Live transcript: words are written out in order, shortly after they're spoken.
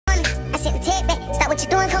sent the tag back. Stop what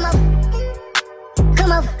you're doing, come over.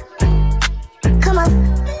 Come over. Come over.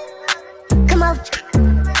 Come over.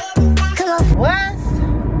 Come over. What's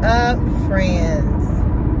up, friends?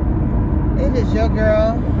 It is your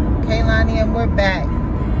girl, Kaye Lanhi, and we're back.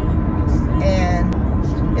 And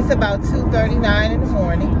it's about 2:39 in the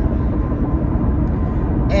morning.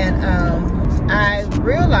 And I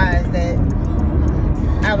realized that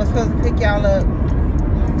I was supposed to pick y'all up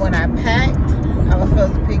when I packed. I was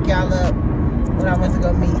supposed to pick y'all up when I went to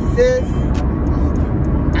go meet sis.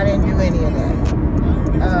 I didn't do any of that.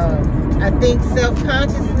 I think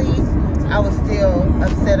self-consciously, I was still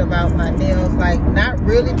upset about my nails. Like, not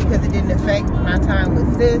really because it didn't affect my time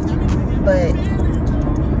with sis, but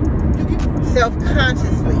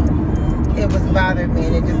self-consciously, it was bothering me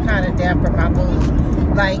and it just kind of dampened my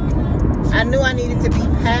mood. Like, I knew I needed to be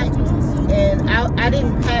packed, and I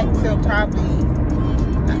didn't pack till probably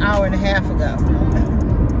an hour and a half ago.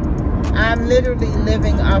 I'm literally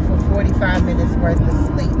living off of 45 minutes worth of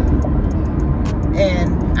sleep.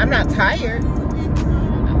 And I'm not tired.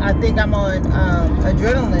 I think I'm on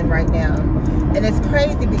adrenaline right now. And it's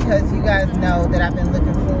crazy because you guys know that I've been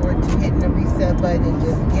looking forward to hitting the reset button and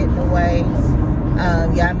just getting away.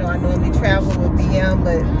 Y'all know I normally travel with BM,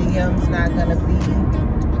 but BM's not going to be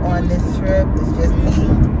on this trip. It's just me.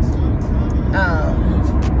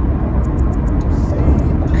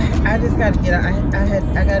 I just got to get out.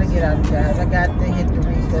 I got to get out of guys. I got to hit the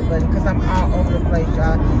reset button because I'm all over the place,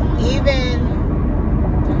 y'all. Even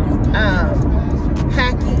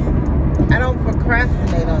packing, I don't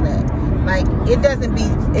procrastinate on that. Like,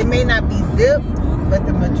 it may not be zipped, but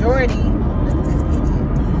the majority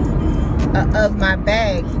of my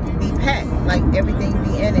bags be packed, like everything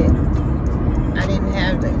be in it. I didn't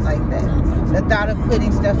have it like that. The thought of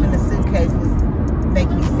putting stuff in the suitcase was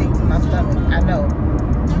making me sick to my stomach. I know,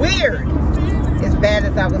 weird. As bad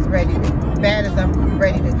as I'm ready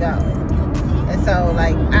to go. And so,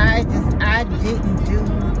 like, I didn't do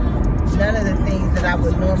none of the things that I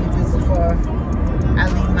would normally do before I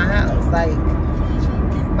leave my house. Like,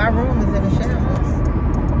 my room is in a shambles.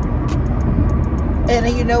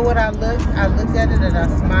 And you know what I looked at it and I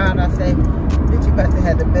smiled. I said, bitch, you about to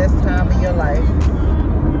have the best time of your life.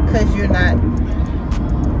 Because you're not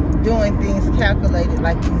doing things calculated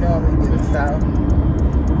like you normally do. So,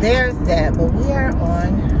 there's that. But we are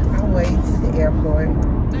on our way to the airport.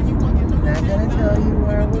 Not going to tell you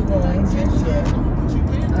where we're going just yet.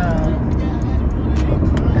 I'll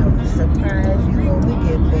surprise you when we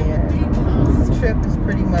get there. This trip is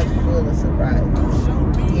pretty much full of surprises.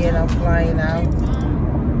 Yeah, I'm flying out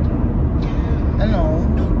alone.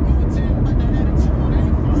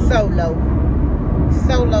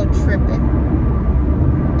 Solo tripping.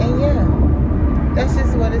 And yeah, that's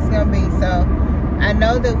just what it's gonna be. So I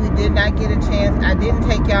know that we did not get a chance. I didn't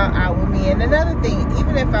take y'all out with me. And another thing,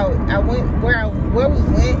 even if I went where we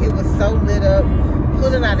went, it was so lit up.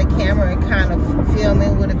 Pulling out a camera and kind of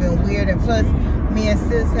filming would have been weird. And plus, me and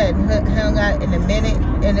sis hadn't hung out in a minute,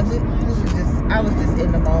 and I was just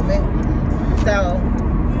in the moment. So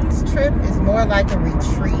this trip is more like a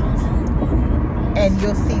retreat, and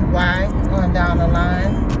you'll see why on down the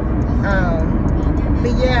line.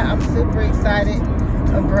 But yeah, I'm super excited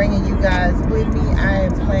of bringing you guys with me. I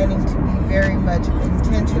am planning to be very much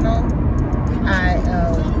intentional.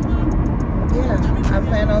 I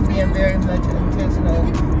plan on being very much intentional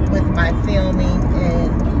with my filming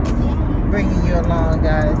and bringing you along,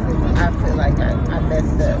 guys, if I feel like I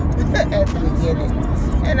messed up at the beginning.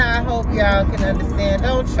 And I hope y'all can understand.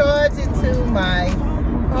 Don't charge it to my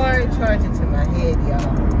heart, charge it to my head,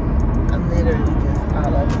 y'all. I'm literally just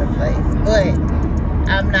all over the place. But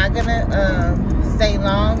I'm not gonna stay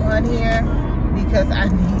long on here because I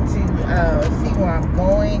need to see where I'm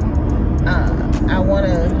going.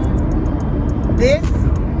 This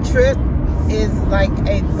trip is like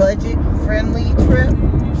a budget-friendly trip.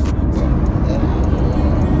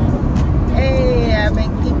 Hey, I've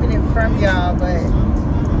been keeping it from y'all, but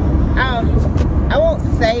I won't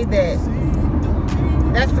say that.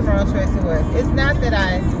 That's the wrong choice of words. It's not that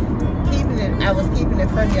I was keeping it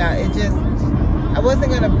from y'all. It just,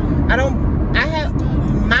 I have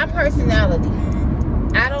my personality.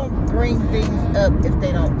 I don't bring things up if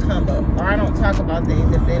they don't come up, or I don't talk about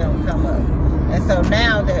things if they don't come up. And so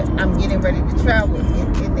now that I'm getting ready to travel,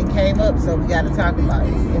 it came up, so we got to talk about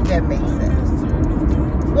it, if that makes sense.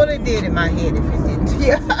 Well, it did in my head if it didn't.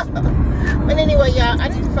 Yeah. But anyway, y'all, I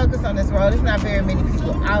need to focus on this road. There's not very many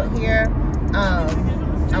people out here. I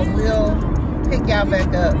will pick y'all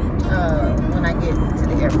back up when I get to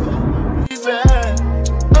the airport.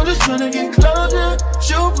 I'm just trying to get closer.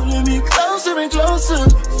 You pulling me closer and closer.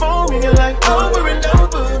 Phone ringing like over and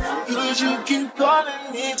over. You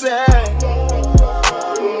La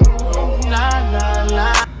la la.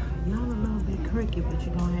 Y'all a little bit crooked, but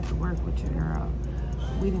you're gonna have to work with your girl.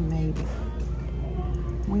 We done made it.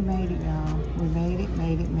 We made it, y'all. We made it.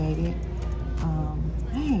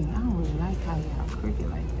 Dang, I don't really like how y'all crooked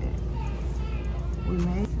like that. We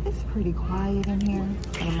made it. It's pretty quiet in here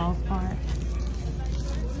for the most part.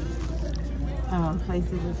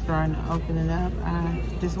 Places are starting to open it up. I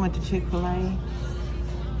just went to Chick-fil-A.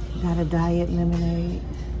 Got a diet lemonade.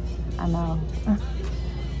 I know.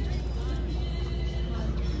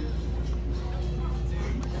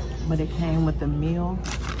 But it came with a meal.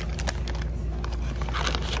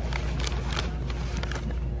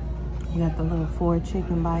 We got the little 4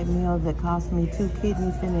 chicken bite meals that cost me 2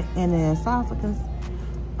 kidneys in the esophagus.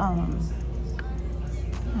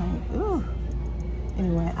 Ooh.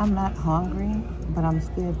 Anyway, I'm not hungry, but I'm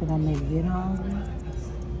scared that I may get hungry.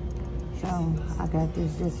 So I got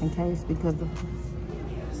this just in case because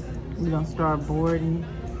we don't start boarding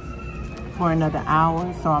for another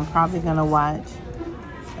hour. So I'm probably gonna watch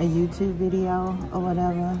a YouTube video or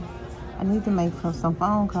whatever. I need to make some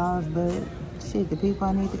phone calls, but shit, the people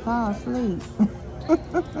I need to call sleep.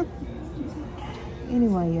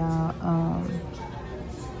 Anyway, y'all,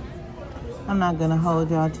 I'm not gonna hold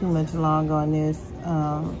y'all too much longer on this.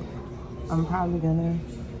 I'm probably gonna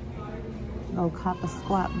go cop a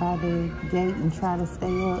squat by the gate and try to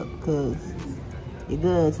stay up because you're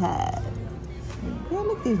good tired. Girl,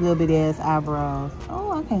 look at these little bitty ass eyebrows.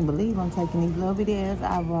 Oh, I can't believe I'm taking these little bitty ass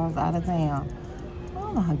eyebrows out of town.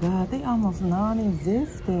 Oh my God, they almost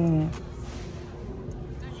non-existent.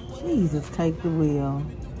 Jesus, take the wheel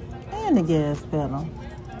and the gas pedal.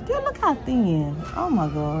 Girl, look how thin. Oh my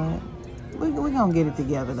God. We're gonna get it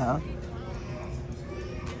together though.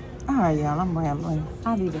 All right, y'all, I'm rambling.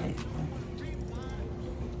 I'll be back.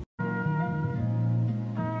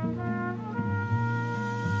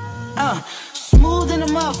 Smooth in the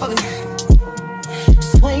motherfucker.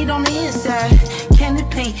 Suede on the inside. Candy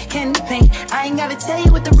paint. I ain't gotta tell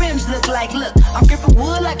you what the rims look like. Look, I'm gripping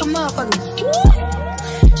wood like a motherfucker.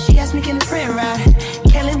 She asked me, can a friend ride?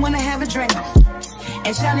 Kelly wanna have a drink.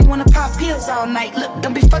 And Johnny wanna pop pills all night. Look,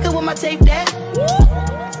 don't be fucking with my tape, dad.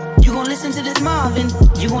 You gon' listen to this Marvin.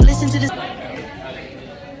 You gon' listen to this.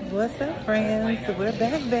 What's up, friends? We're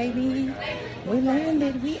back, baby. We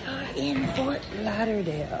landed. We are in Fort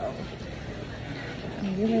Lauderdale.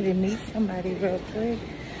 I'm getting ready to meet somebody real quick.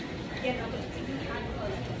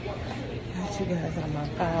 Got you guys on my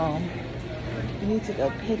phone. We need to go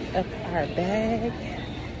pick up our bag.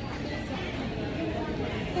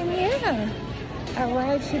 And yeah, our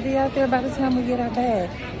ride should be out there by the time we get our bag.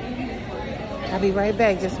 I'll be right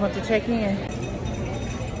back. Just want to check in.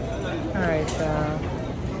 All right, y'all.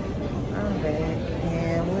 I'm back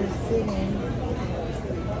and we're sitting,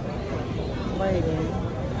 waiting.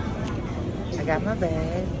 I got my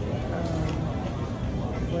bag.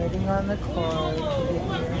 Waiting on the car to get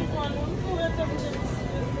here.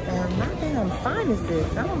 And my damn sinuses,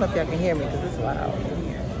 I don't know if y'all can hear me because it's loud in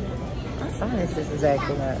here. My sinuses is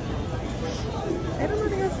acting up.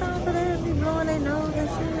 Everybody got time for that? Be blowing their nose and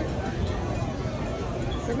shit.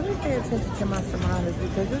 So let me pay attention to my surroundings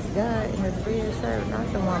because this guy in his red shirt, not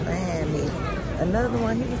the one behind me. Another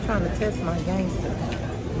one, he was trying to test my gangster,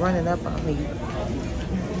 running up on me,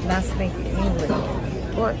 not speaking English.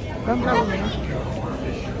 Boy, don't blow me.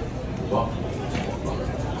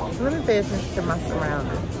 So let me pay attention to my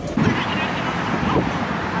surroundings.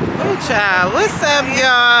 Hey, child, what's up,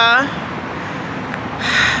 y'all?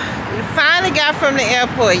 We finally got from the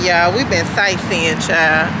airport, y'all. We've been sightseeing,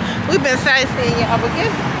 child. We've been sightseeing, y'all, but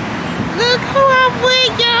guess, look who I'm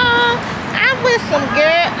with, y'all. I'm with some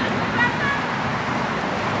girl.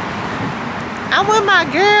 I'm with my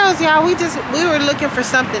girls, y'all. We were looking for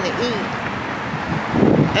something to eat.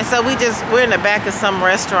 And so we're in the back of some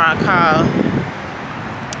restaurant called,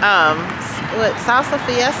 Salsa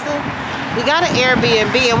Fiesta? We got an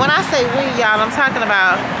Airbnb, and when I say we, y'all, I'm talking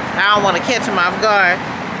about, I don't want to catch them off guard.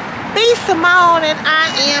 B. Simone and I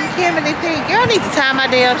am Kimberly P. Girl, I need to tie my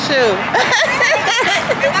damn shoe.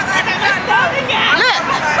 Look.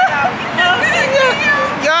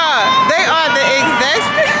 Y'all, they are the exact.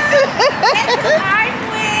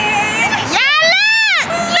 Y'all look!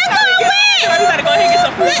 Look who we! We gotta go ahead and get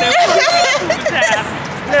some food now.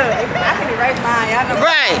 Look, I can erase mine. Y'all know.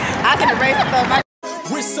 Right. I can erase it for my.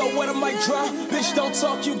 Wrist so wet I might drop. Bitch, don't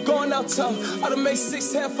talk, you going out tough. I done made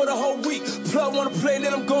 6 half for the whole week. Plug wanna play,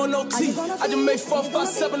 then I'm going OT. I just made 4, 5,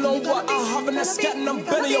 7 on what? I hop in that scat and I'm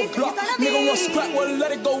better your block. Nigga want scrap, well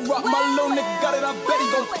let it go rock. My little nigga got it, I bet he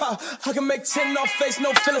gon' pop. I can make 10 off face,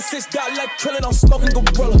 no feeling. 6 dot like krillin', I'm smoking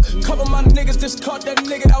gorilla. Couple my niggas just caught that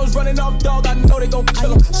nigga that was running off dog. I know they gon'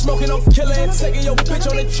 kill him. Smoking on killer and taking your bitch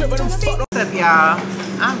on the trip and them fuck. What's up, y'all?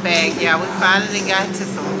 I'm back, y'all. We finally got to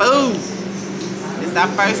some food. It's our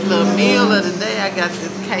first little meal of the day. I got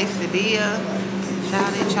this quesadilla.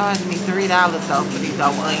 Child, they charged me $3 though for these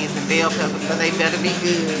old onions and bell peppers, so they better be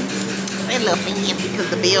good. They love me because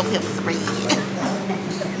the bell peppers are red.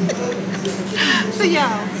 So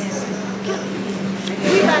y'all,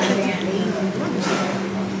 we about to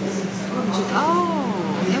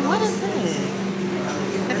oh, and what is this?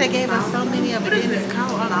 That they gave us so many of it in this coat.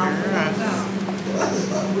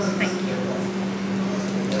 Thank you.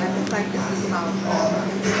 I just like this is all.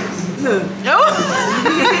 Look.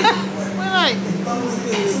 We're like, I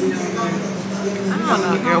don't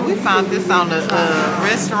know, girl. We found this on the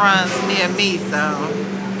restaurants near me, so.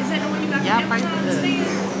 Is that the one you got y'all from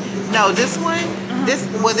Amazon? No, this one.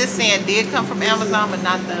 This saying did come from Amazon, but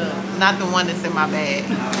not the one that's in my bag.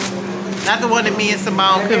 Not the one that me and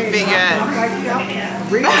Simone couldn't figure out.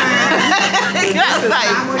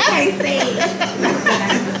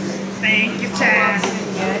 Thank you, child.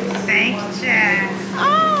 Thank you, child.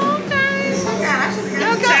 Oh, okay.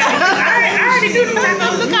 Okay. I already do the work.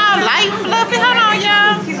 Look how light and fluffy. Hold on,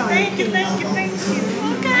 y'all. Thank you.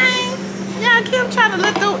 Okay. Yeah, Kim trying to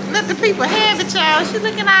let the people have it, y'all. She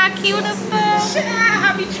looking all cute and stuff. Child, I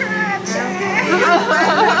be trying,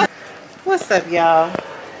 child. What's up, y'all?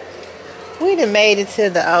 We done made it to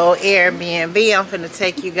the old Airbnb. I'm finna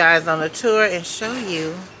take you guys on a tour and show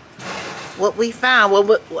you what we found.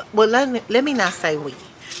 Well, let me not say we.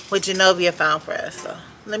 What Genovia found for us. So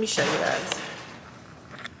let me show you guys.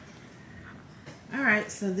 All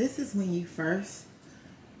right, so this is when you first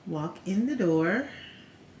walk in the door.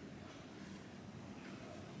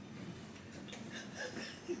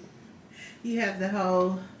 You have the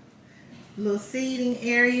whole little seating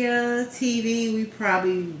area, TV we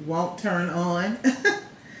probably won't turn on.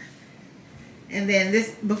 And then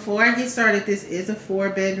this, before I get started, this is a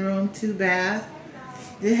 4-bedroom, 2-bath.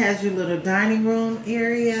 It has your little dining room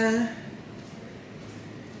area.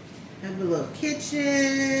 Have a little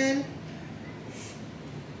kitchen.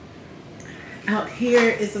 Out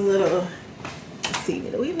here is a little, let's see,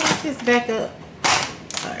 did we make this back up?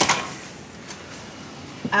 All right.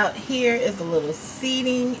 Out here is a little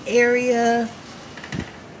seating area.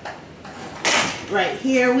 Right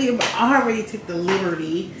here, we already took the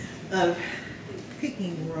liberty of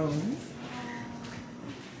picking rooms.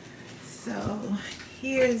 So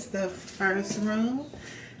here's the first room.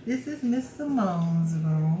 This is Miss Simone's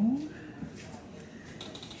room.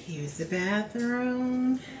 Here's the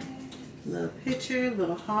bathroom. Little picture,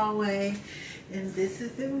 little hallway. And this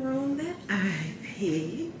is the room that I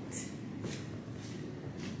picked.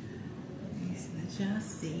 Let y'all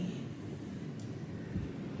see.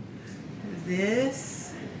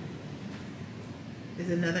 This is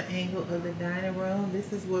another angle of the dining room.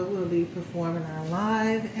 This is where we'll be performing our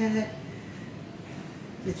live at,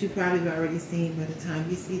 that you probably have already seen by the time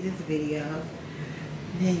you see this video.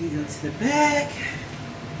 Then you go to the back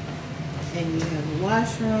and you have a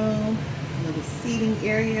washroom, a little seating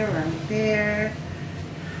area right there.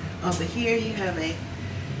 Over here you have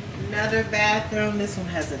another bathroom. This one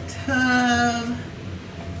has a tub.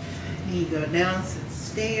 And you go down some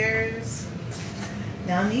stairs,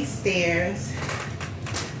 down these stairs,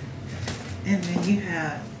 and then you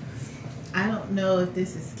have, I don't know if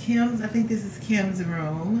this is Kim's, I think this is Kim's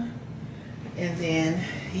room. And then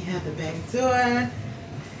you have the back door, and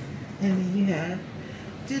then you have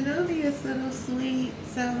Genovia's little suite.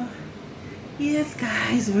 So yes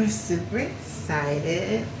guys, we're super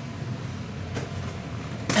excited.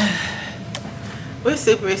 We're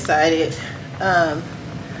super excited.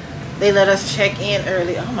 They let us check in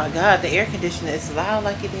early. Oh my God, the air conditioner is loud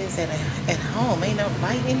like it is at home. Ain't no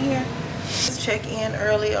light in here. Let's check in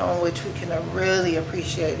early on, which we can really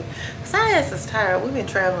appreciate it. Cause our ass is tired. We've been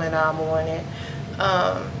traveling all morning.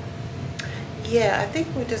 Yeah, I think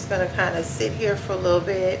we're just gonna kind of sit here for a little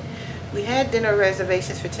bit. We had dinner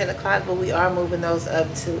reservations for 10 o'clock, but we are moving those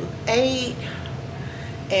up to 8.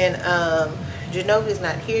 And Genovia's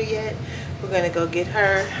not here yet. We're gonna go get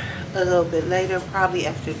her a little bit later, probably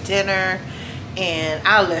after dinner, and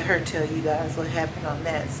I'll let her tell you guys what happened on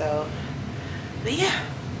that. So, but yeah,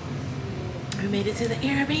 we made it to the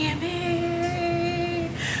Airbnb.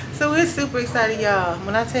 So we're super excited, y'all.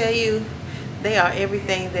 When I tell you, they are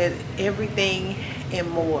everything and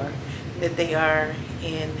more that they are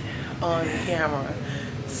in on camera.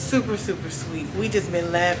 Super, super sweet. We just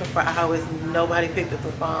been laughing for hours. Nobody picked up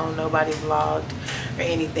the phone. Nobody vlogged or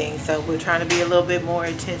anything. So we're trying to be a little bit more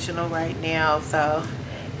intentional right now. So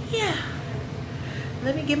yeah,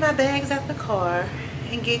 let me get my bags out the car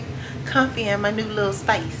and get comfy in my new little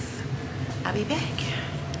space. I'll be back.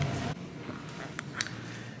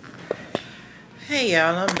 Hey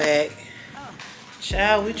y'all, I'm back.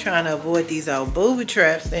 Child, we trying to avoid these old booby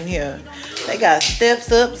traps in here. They got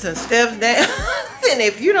steps ups and steps down. And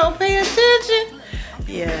if you don't pay attention,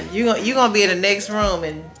 yeah, you gonna be in the next room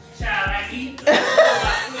and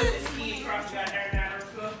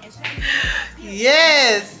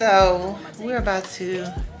yes. So we're about to,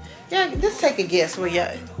 yeah, just take a guess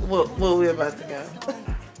where we're about to go.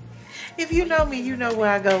 If you know me, you know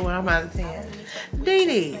where I go when I'm out of town.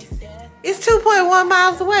 DD's. It's 2.1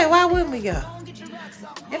 miles away. Why wouldn't we go?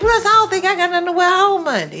 And plus, I don't think I got nothing to wear home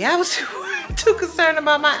Monday. I was too concerned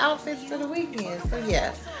about my outfits for the weekend. So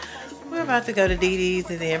yeah, we're about to go to DD's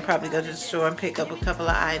and then probably go to the store and pick up a couple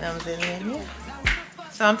of items and then yeah.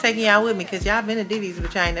 So I'm taking y'all with me because y'all been to DD's,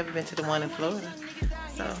 but y'all ain't never been to the one in Florida.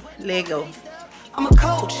 So let go. I'm a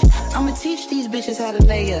coach. I'ma teach these bitches how to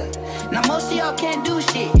lay up. Now most of y'all can't do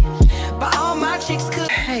shit, but all my chicks could.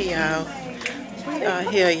 Hey y'all, we are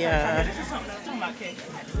here, y'all.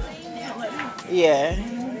 Yeah.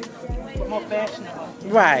 More fashionable.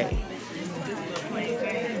 Right.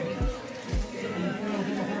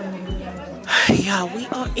 Y'all, we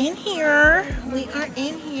are in here. We are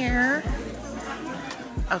in here.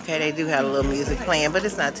 Okay, they do have a little music playing, but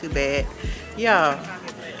it's not too bad. Y'all,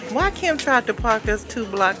 why Kim tried to park us 2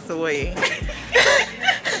 blocks away?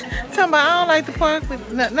 Talking about, I don't like to park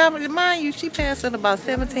with, now mind you, she passed in about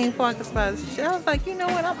 17 parking spots. I was like, you know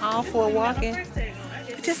what, I'm all for walking.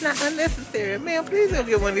 It's just not unnecessary. Man, please don't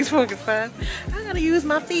get one of these parking spots. I gotta use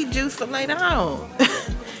my feet juice for later on.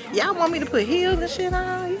 Y'all want me to put heels and shit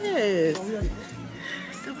on? Yes.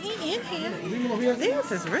 So we in here.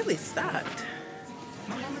 This is really stocked.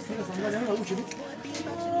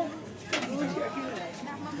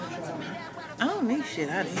 I don't need shit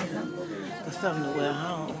out of here for something to wear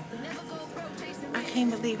home. I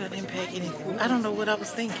can't believe I didn't pack anything. I don't know what I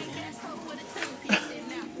was thinking.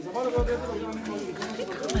 I'm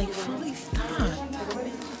like fully stocked.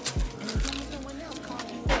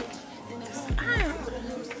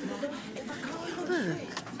 Look.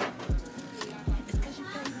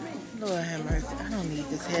 Lord have mercy. I don't need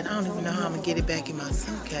this head. I don't even know how I'm gonna get it back in my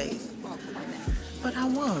suitcase. But I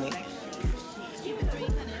want it.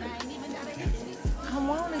 I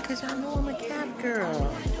want it because y'all know I'm a cab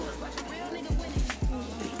girl.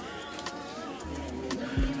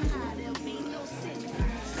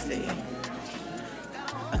 See.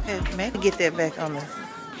 Okay, maybe get that back on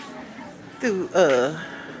through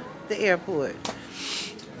the airport.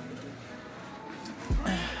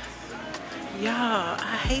 Y'all,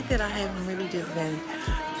 I hate that I haven't really just been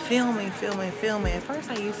filming. At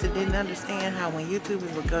first I used to didn't understand how when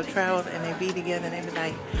YouTubers would go travel and they be together and they be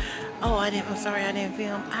like, oh, I'm sorry I didn't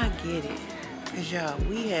film. I get it. Because y'all,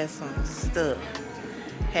 we had some stuff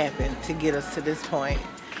happen to get us to this point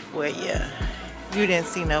where, yeah, you didn't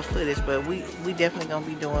see no footage, but we definitely gonna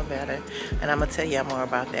be doing better. And I'm gonna tell y'all more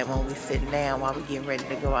about that when we sit down while we getting ready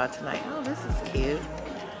to go out tonight. Oh, this is cute.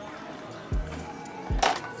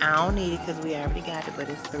 I don't need it because we already got it, but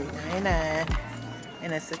it's $3.99.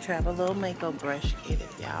 And it's a travel little makeup brush kit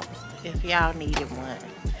if y'all needed one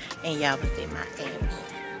and y'all was in my area.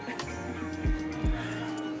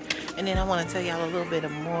 And then I want to tell y'all a little bit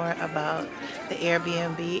more about the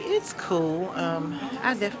Airbnb. It's cool.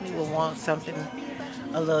 I definitely will want something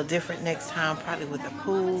a little different next time, probably with a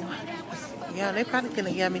pool. Yeah, they probably couldn't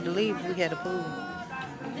have got me to leave if we had a pool.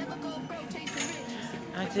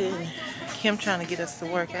 I did. Kim trying to get us to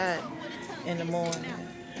work out in the morning.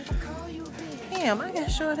 Damn, I got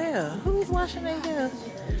short hair. Who's washing their hair?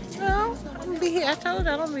 No, I'm gonna be here. I told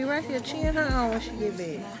her I'm gonna be right here cheering her on when she get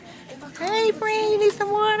back. Hey, friend, you need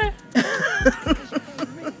some water?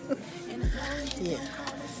 Yeah.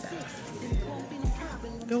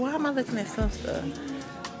 But why am I looking at some stuff?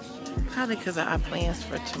 Probably because I have plans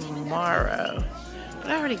for tomorrow. But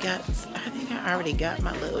I think I already got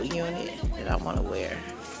my little unit that I want to wear.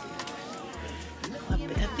 I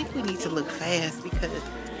think we need to look fast because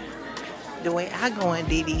the way I go in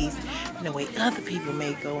DD's and the way other people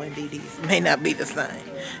may go in DD's may not be the same.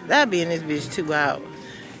 I'll be in this bitch 2 hours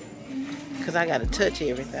because I got to touch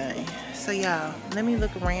everything. So y'all, let me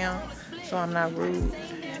look around so I'm not rude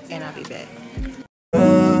and I'll be back.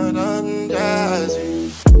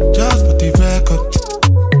 Just for the record.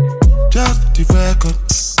 Just for the record.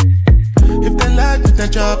 If they like the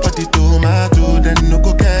job, but they do my do, then no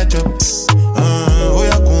go catch up. Voy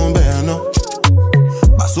a comer,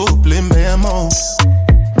 paso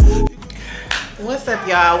What's up,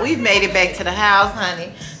 y'all? We've made it back to the house,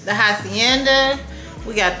 honey. The hacienda.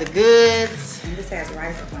 We got the goods. And this has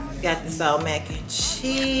rice on it. Got the salt mac and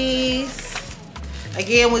cheese.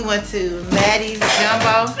 Again, we went to Mattie's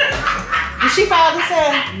Jumbo. Did she fall this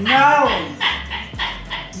head? No.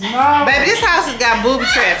 No. Baby, this house has got booby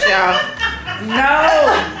traps, y'all.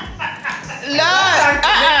 No. Lord,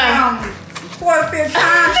 4th, 5th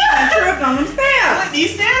time she done tripped on them stairs. Put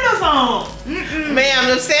these sandals on. Ma'am,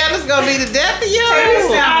 them sandals gonna be the death of you. Take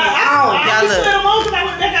the sandals off. I just slid them on because I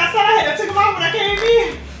went back outside. I took them off when I came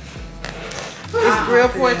in. These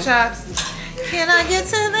grilled pork chops. Can I get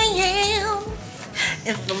to the yams?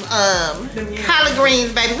 And some collard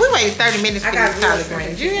greens, baby. We waited 30 minutes for these collard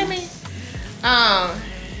greens. You hear me? Let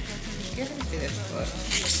me see this book.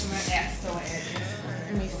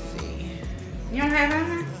 Let me see. You don't have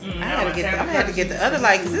anything? I'm gonna have to get the other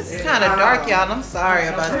light because this is kind of dark, y'all. I'm sorry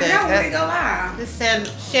about that. Go live. This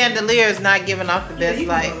chandelier is not giving off the best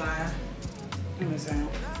light. Let me see.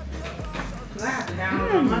 I have to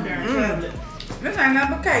download my darn tablet. This ain't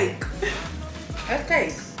nothing but cake. That's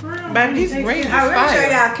cake. Baby, these greens is I will show fire.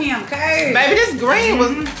 y'all Kim cake. Baby, this green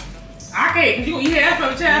was. I can't. You eat half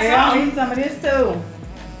of it, child. Yeah, I need some of this too.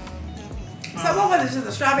 So what was it? Just a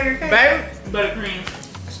strawberry cake? Baby, Buttercream.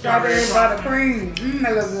 Strawberry buttercream.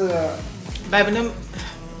 That looks good. baby, them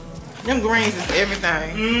greens is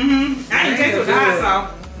everything. I didn't taste what I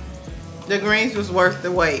saw. The greens was worth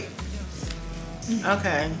the wait.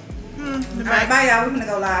 Okay. Alright, bye y'all. We're gonna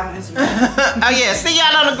go live on Instagram. Oh yeah, see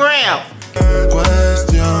y'all on the ground.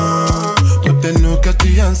 Question, tú te nunca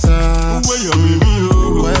fianza. Question,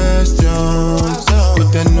 tú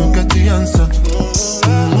te nunca fianza.